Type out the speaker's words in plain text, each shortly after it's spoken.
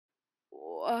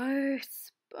What?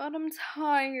 But I'm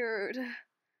tired.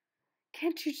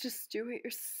 Can't you just do it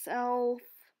yourself?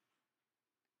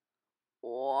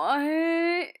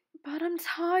 What? But I'm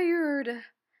tired.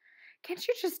 Can't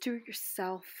you just do it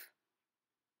yourself?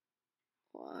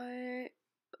 What?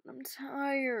 But I'm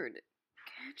tired.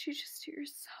 Can't you just do it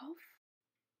yourself?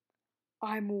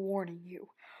 I'm warning you.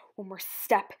 One more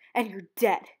step and you're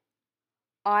dead.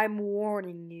 I'm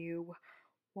warning you.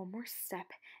 One more step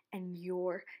and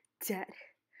you're dead.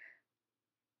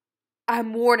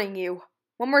 I'm warning you.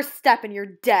 One more step and you're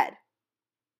dead.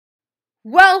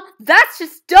 Well, that's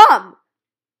just dumb!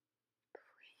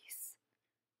 Please,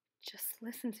 just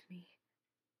listen to me.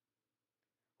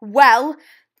 Well,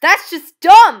 that's just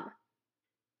dumb!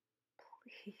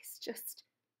 Please, just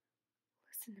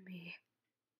listen to me.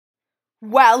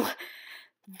 Well,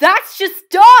 that's just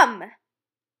dumb!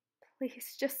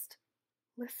 Please, just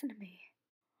listen to me.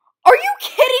 Are you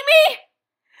kidding me?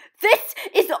 This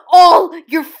is all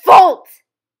your fault!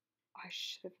 I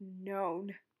should have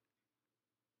known.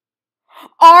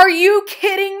 Are you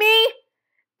kidding me?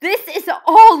 This is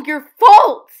all your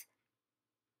fault!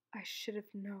 I should have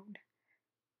known.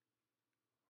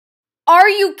 Are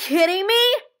you kidding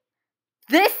me?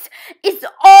 This is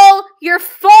all your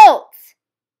fault!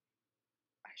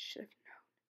 I should have known.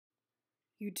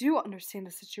 You do understand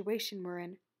the situation we're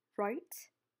in, right?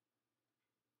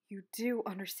 You do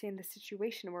understand the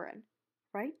situation we're in,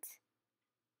 right?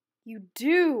 You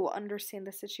do understand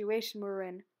the situation we're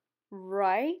in,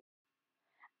 right?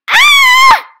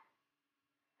 Ah!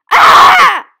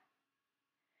 Ah!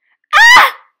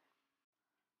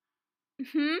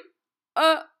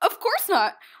 Ah! Of course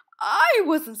not. I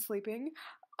wasn't sleeping.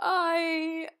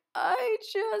 I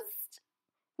just...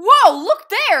 Whoa, look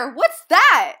there! What's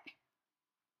that?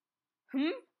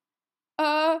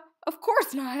 Of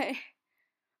course not.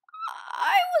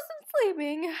 I wasn't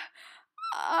sleeping.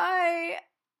 I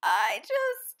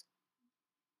just...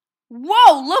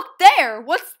 Whoa, look there!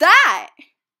 What's that?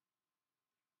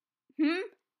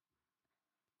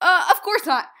 Of course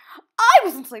not. I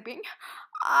wasn't sleeping.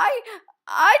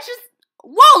 I just...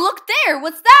 Whoa, look there!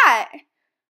 What's that?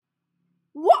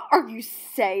 What are you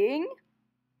saying?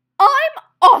 I'm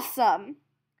awesome.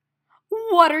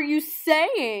 What are you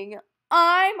saying?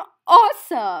 I'm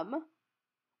awesome.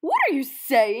 What are you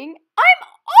saying?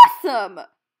 I'm awesome.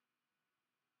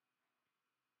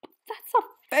 That's not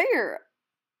fair.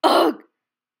 Ugh.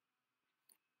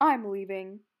 I'm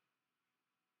leaving.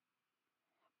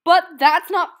 But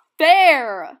that's not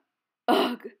fair.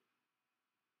 Ugh.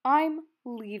 I'm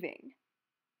leaving.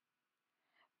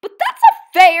 But that's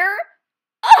not fair.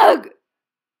 Ugh.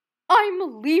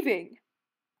 I'm leaving.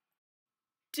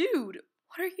 Dude,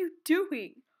 what are you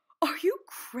doing? Are you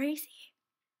crazy?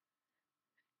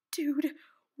 Dude,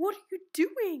 what are you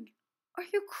doing? Are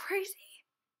you crazy?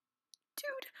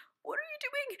 Dude, what are you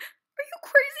doing? Are you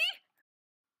crazy?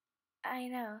 I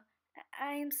know.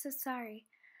 I am so sorry.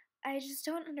 I just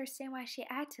don't understand why she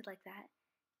acted like that.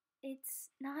 It's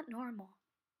not normal.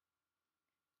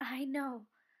 I know.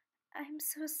 I'm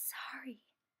so sorry.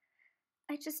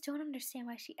 I just don't understand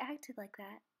why she acted like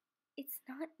that. It's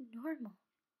not normal.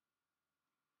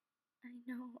 I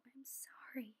know. I'm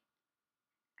sorry.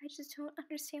 I just don't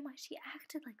understand why she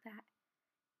acted like that.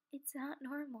 It's not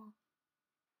normal.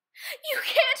 You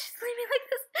can't just leave me like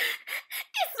this.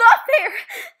 It's not fair.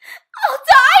 I'll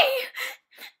die.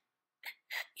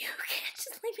 You can't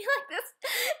just leave me like this.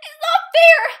 It's not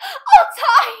fair. I'll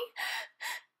die.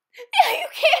 You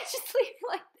can't just leave me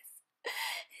like this.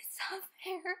 It's not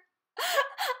fair.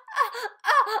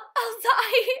 I'll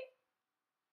die.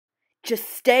 Just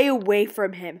stay away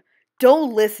from him.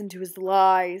 Don't listen to his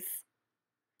lies.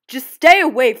 Just stay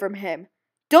away from him.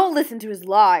 Don't listen to his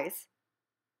lies.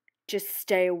 Just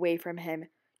stay away from him.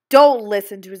 Don't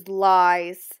listen to his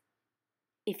lies.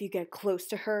 If you get close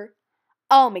to her,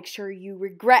 I'll make sure you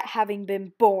regret having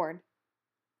been born.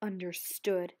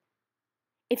 Understood?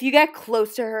 If you get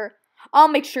close to her, I'll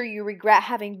make sure you regret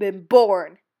having been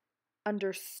born.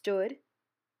 Understood?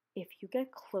 If you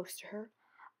get close to her,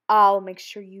 I'll make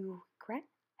sure you regret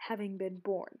having been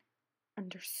born.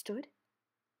 Understood?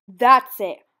 That's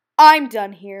it. I'm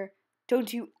done here.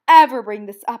 Don't you ever bring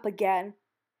this up again.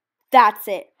 That's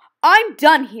it. I'm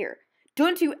done here.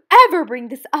 Don't you ever bring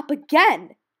this up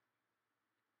again.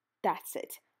 That's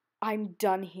it. I'm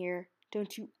done here.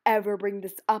 Don't you ever bring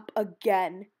this up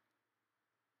again.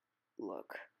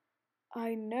 Look,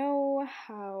 I know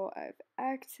how I've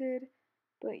acted,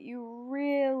 but you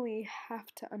really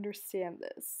have to understand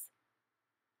this.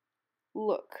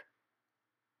 Look,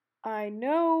 I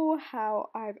know how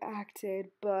I've acted,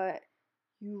 but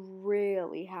you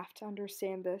really have to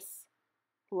understand this.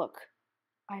 Look,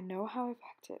 I know how I've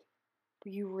acted,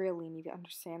 but you really need to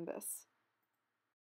understand this.